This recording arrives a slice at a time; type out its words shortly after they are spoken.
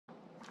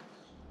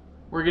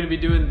We're gonna be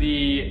doing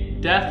the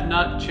Death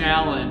Nut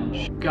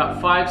Challenge. Got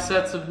 5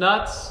 sets of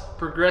nuts,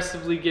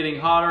 progressively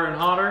getting hotter and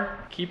hotter.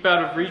 Keep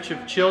out of reach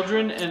of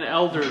children and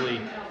elderly.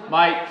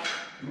 Mike,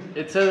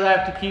 it says I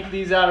have to keep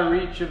these out of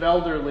reach of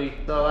elderly,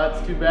 so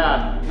that's too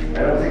bad. I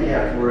don't think you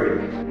have to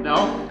worry.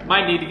 No?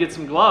 Might need to get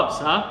some gloves,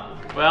 huh?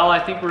 Well, I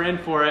think we're in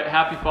for it.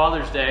 Happy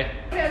Father's Day.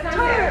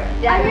 Tyler,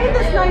 I made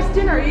this nice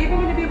dinner. Are you even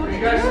going to be able to do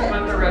it?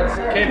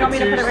 Okay, but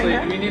seriously,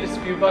 do we need a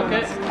spew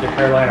bucket? The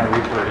Carolina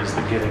Reaper is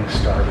the getting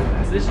started.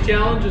 This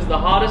challenge is the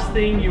hottest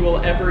thing you will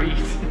ever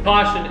eat.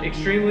 Caution,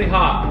 extremely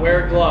hot.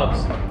 Wear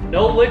gloves.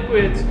 No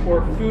liquids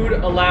or food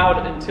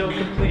allowed until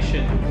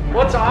completion.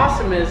 What's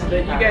awesome is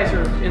that you guys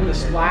are in the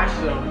splash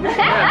zone.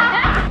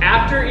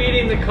 After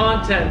eating the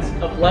contents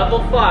of level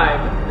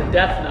 5, the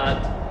Death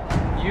Nut,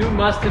 you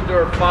must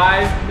endure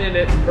 5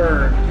 minutes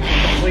burn to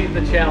complete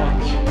the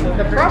challenge.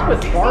 The problem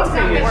with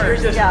barfing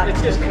is it's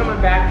just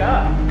coming back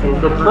up.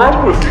 The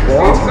problem with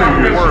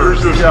barfing is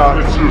it's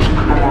just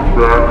coming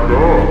back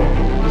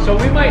up. So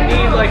we might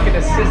need like an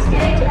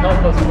assistant to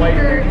help us wipe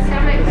the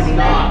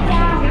snot.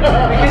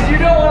 Because you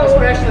don't want to,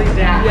 Especially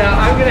Zach. Yeah,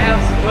 I'm gonna have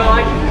some, well,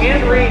 I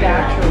can Reed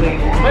actually.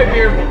 my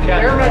beard will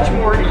catch. They're much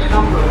more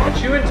encumbered.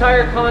 Chew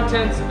entire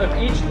contents of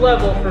each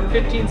level for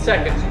 15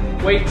 seconds.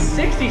 Wait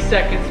 60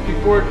 seconds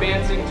before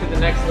advancing to the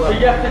next level. So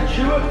you have to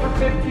chew it for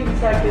 15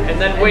 seconds. And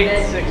then wait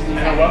 60 And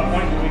at what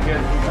point do we get?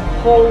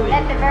 Holy.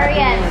 At the very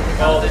end.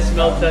 Oh, the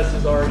smell test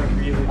is already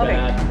really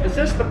bad. Is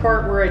this the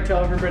part where I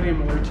tell everybody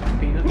I'm allergic to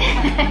peanuts?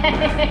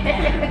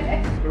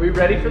 Are we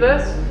ready for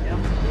this? Yeah.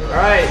 All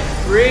right,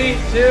 3,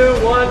 2,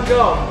 1,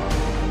 go.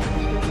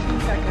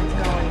 15 seconds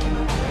going.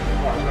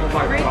 Oh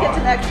my Reed God. gets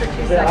an extra 2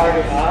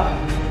 seconds.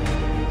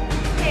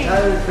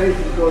 Tyler's face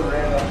is going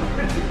right up.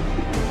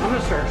 I'm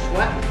gonna start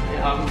sweating.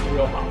 Yeah, that was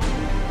real hot.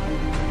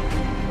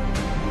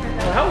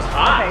 Well, that was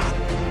hot.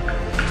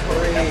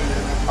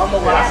 On the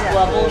last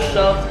level,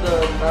 shove the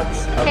nuts.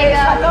 Okay,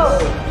 Go. go.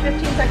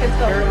 15 seconds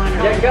go.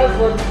 Get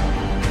guzzling.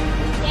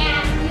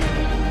 Yeah.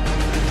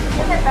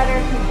 Is it better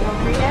if you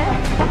don't read it?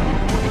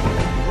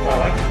 I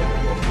like it.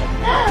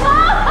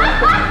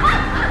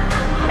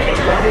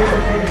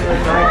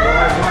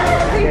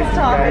 Reed's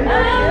talking.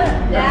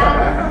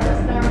 Yeah.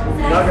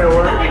 Not gonna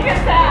work. Look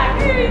at that.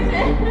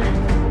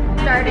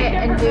 Start it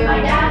and do a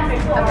minute.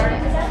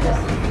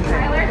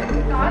 Tyler,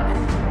 thoughts?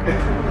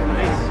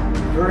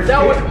 First That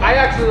tear- one, I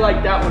actually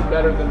like that one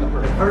better than the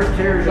first. First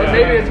tears But out.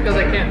 maybe it's because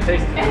I can't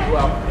taste it as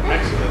well.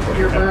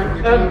 You're burnt.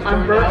 Your tongue's I'm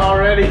burned burnt out.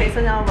 already. Okay,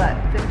 so now what?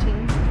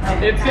 15?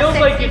 It feels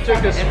like you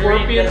took a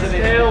scorpion's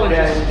tail and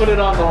just put it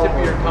on the tip of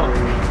your tongue.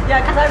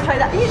 Yeah, because I've tried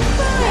that. It's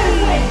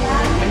fine.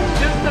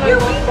 It's just that I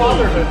love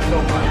fatherhood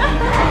so much.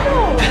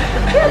 No.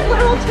 He has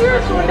literal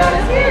tears going down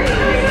his face.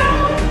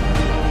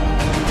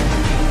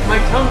 My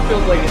tongue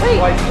feels like it's Wait.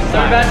 twice the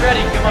size.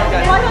 ready, come on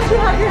guys. Why don't you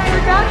have your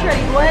third batch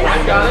ready, boys?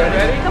 I've got it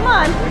ready. Come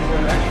on.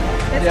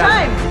 It's Yeah.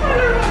 time.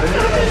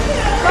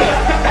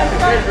 You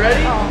guys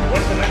ready?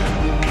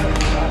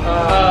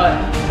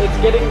 It's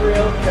getting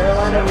real.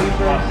 Carolina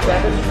Reaper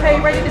 7. Okay,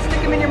 you ready to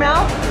stick them in your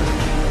mouth?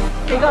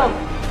 Okay, go.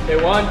 Okay,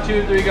 1,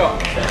 2, 3, go.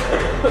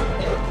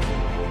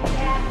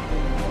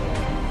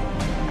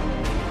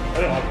 I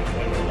don't like the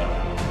flavor of that.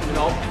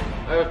 No,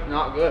 that's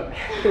not good.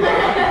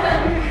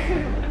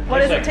 What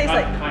does it taste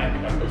like? Cayenne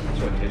peppers, that's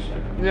what it tastes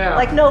like. Yeah.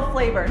 Like no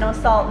flavor, no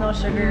salt, no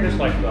sugar. Just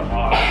like the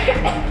hot.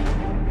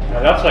 Yeah,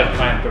 that's like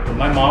cayenne pepper.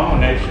 My mom,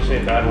 when I used to say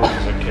bad words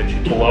as a kid,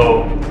 she'd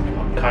blow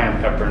cayenne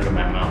pepper into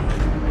my mouth.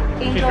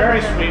 She's Angel very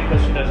liver. sweet, but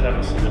she does have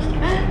a sadistic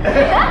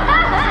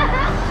side.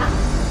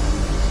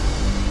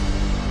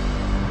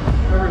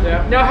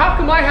 Now, how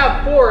come I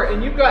have 4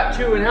 and you've got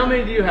 2, and how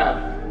many do you have?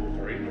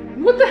 3.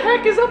 What the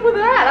heck is up with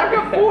that? I've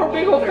got 4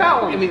 big old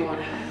fat ones. Give me one.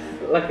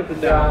 Look at the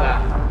down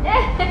that.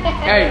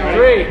 Hey,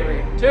 3,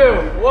 2,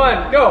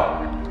 1, go.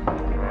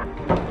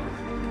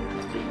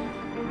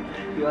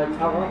 You like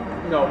Tyler?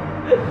 No.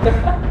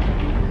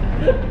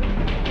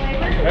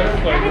 Better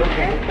flavor.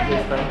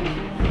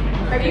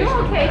 Are you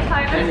okay, And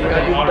Tyler? you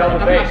got you double I'm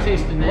not face.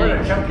 tasting What a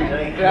it. chunky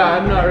thing. Yeah,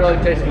 I'm not really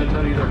tasting the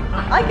tongue either.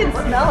 I can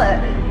smell it.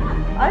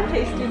 I'm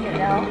tasting it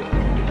now.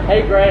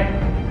 Hey, Gray.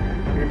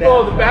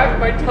 Oh, the back of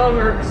my tongue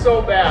hurts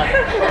so bad. I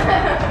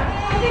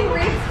think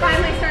Reed's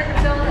finally starting to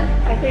feel it.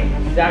 I think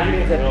Zach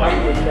needs a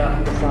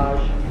tongue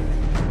massage.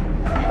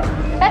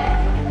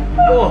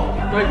 Oh,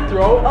 my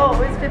throat.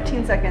 Oh, it's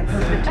 15 seconds.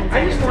 15 seconds.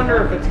 I just wonder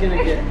if it's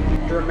gonna get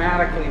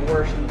dramatically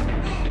worse.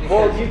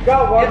 Well, you've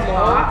got one It's more.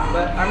 hot,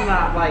 but I'm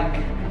not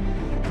like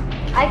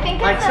I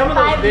think it's some the of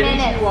those 5 videos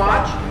minutes. you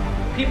watch.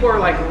 People are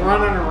like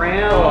running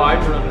around. Oh,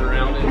 I'm running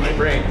around in my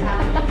brain.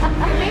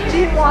 Do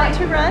you want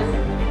to run?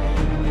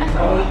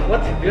 Oh,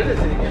 what's good is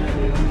it gonna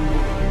do?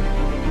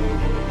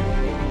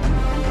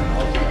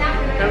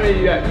 How many do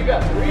you got? You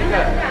got 3? You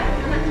got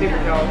Paper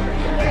towel.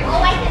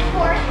 Oh, I did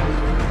 4.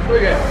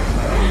 Okay.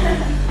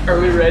 Are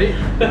we ready? We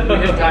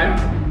hit time?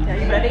 Are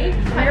you ready?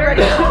 Are you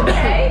ready?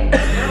 Okay.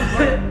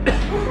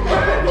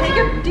 Take a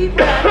deep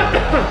breath. Why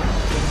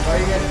are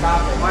you guys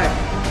stopping? Why?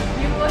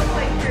 You look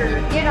like you're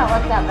You don't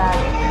look that bad.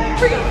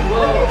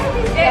 Well,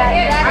 Yeah,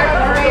 I that's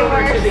prefer way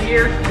going into worse. the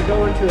ear to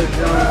go into a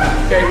zone.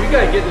 Okay, we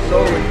gotta get this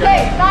over with.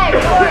 6, 5,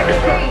 4,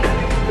 3.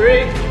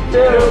 3,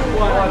 2,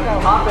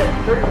 1. Pop it.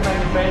 30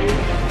 seconds, baby.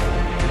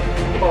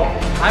 Oh,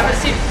 I haven't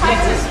seen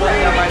pizza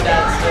sweating on my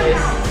dad's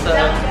face, so.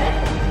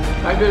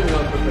 I'm good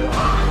enough with this.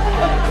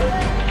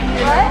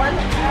 What?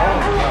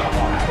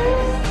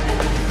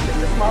 Just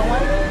a small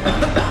one.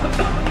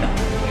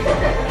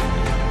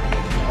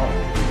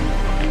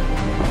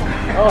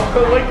 Oh,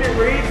 look at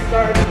Reed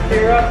starting to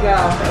tear up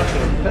now.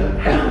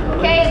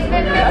 Okay, it's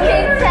been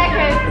 15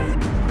 seconds.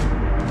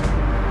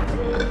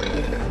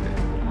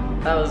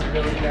 That was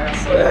really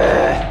nasty.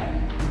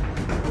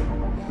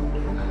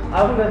 I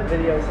want to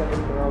video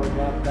something throwing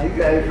up. You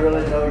guys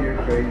really know you're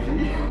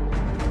crazy.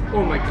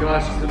 Oh my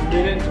gosh, it's a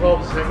minute and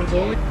 12 seconds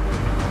only.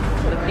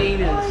 The pain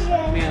is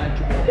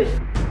manageable.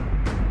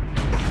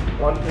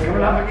 One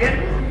coming up again.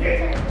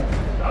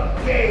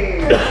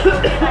 Okay.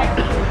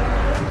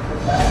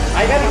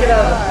 I gotta get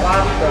out of the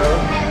spot though.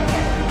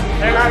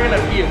 They're not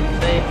gonna puke.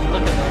 They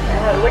look at them.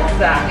 Oh, look at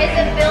that. Is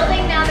it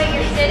building now that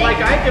you're sitting?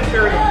 Like I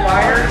compare the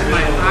fire to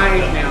my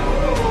eyes now.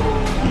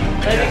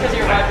 Maybe because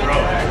you're wiping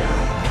your eyes.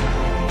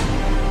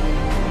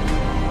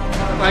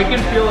 I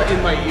can feel it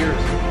in my ears.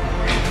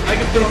 I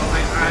can feel it in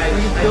my eyes. I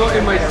can feel it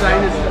in my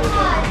sinuses.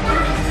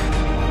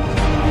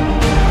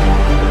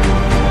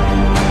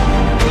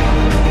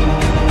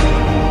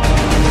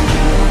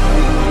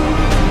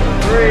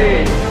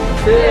 3,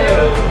 2,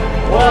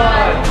 1.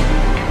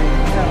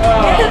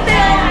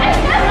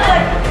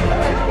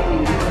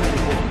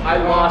 I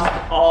lost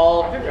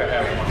all. I think I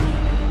have one.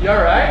 You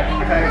alright?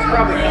 Okay, it's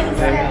probably coming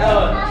back.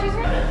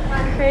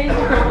 Crazy.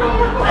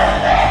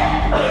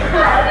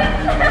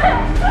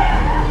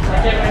 I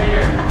can't right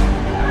here.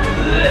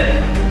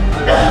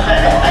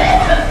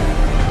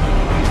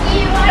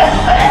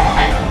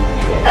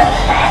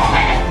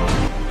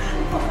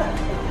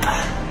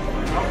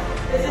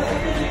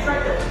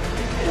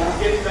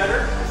 Gets better?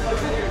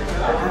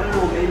 I don't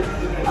know, maybe.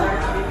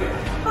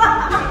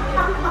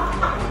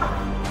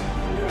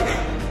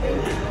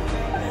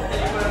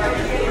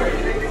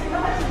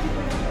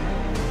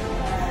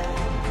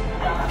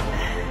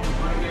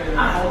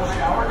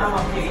 Shower?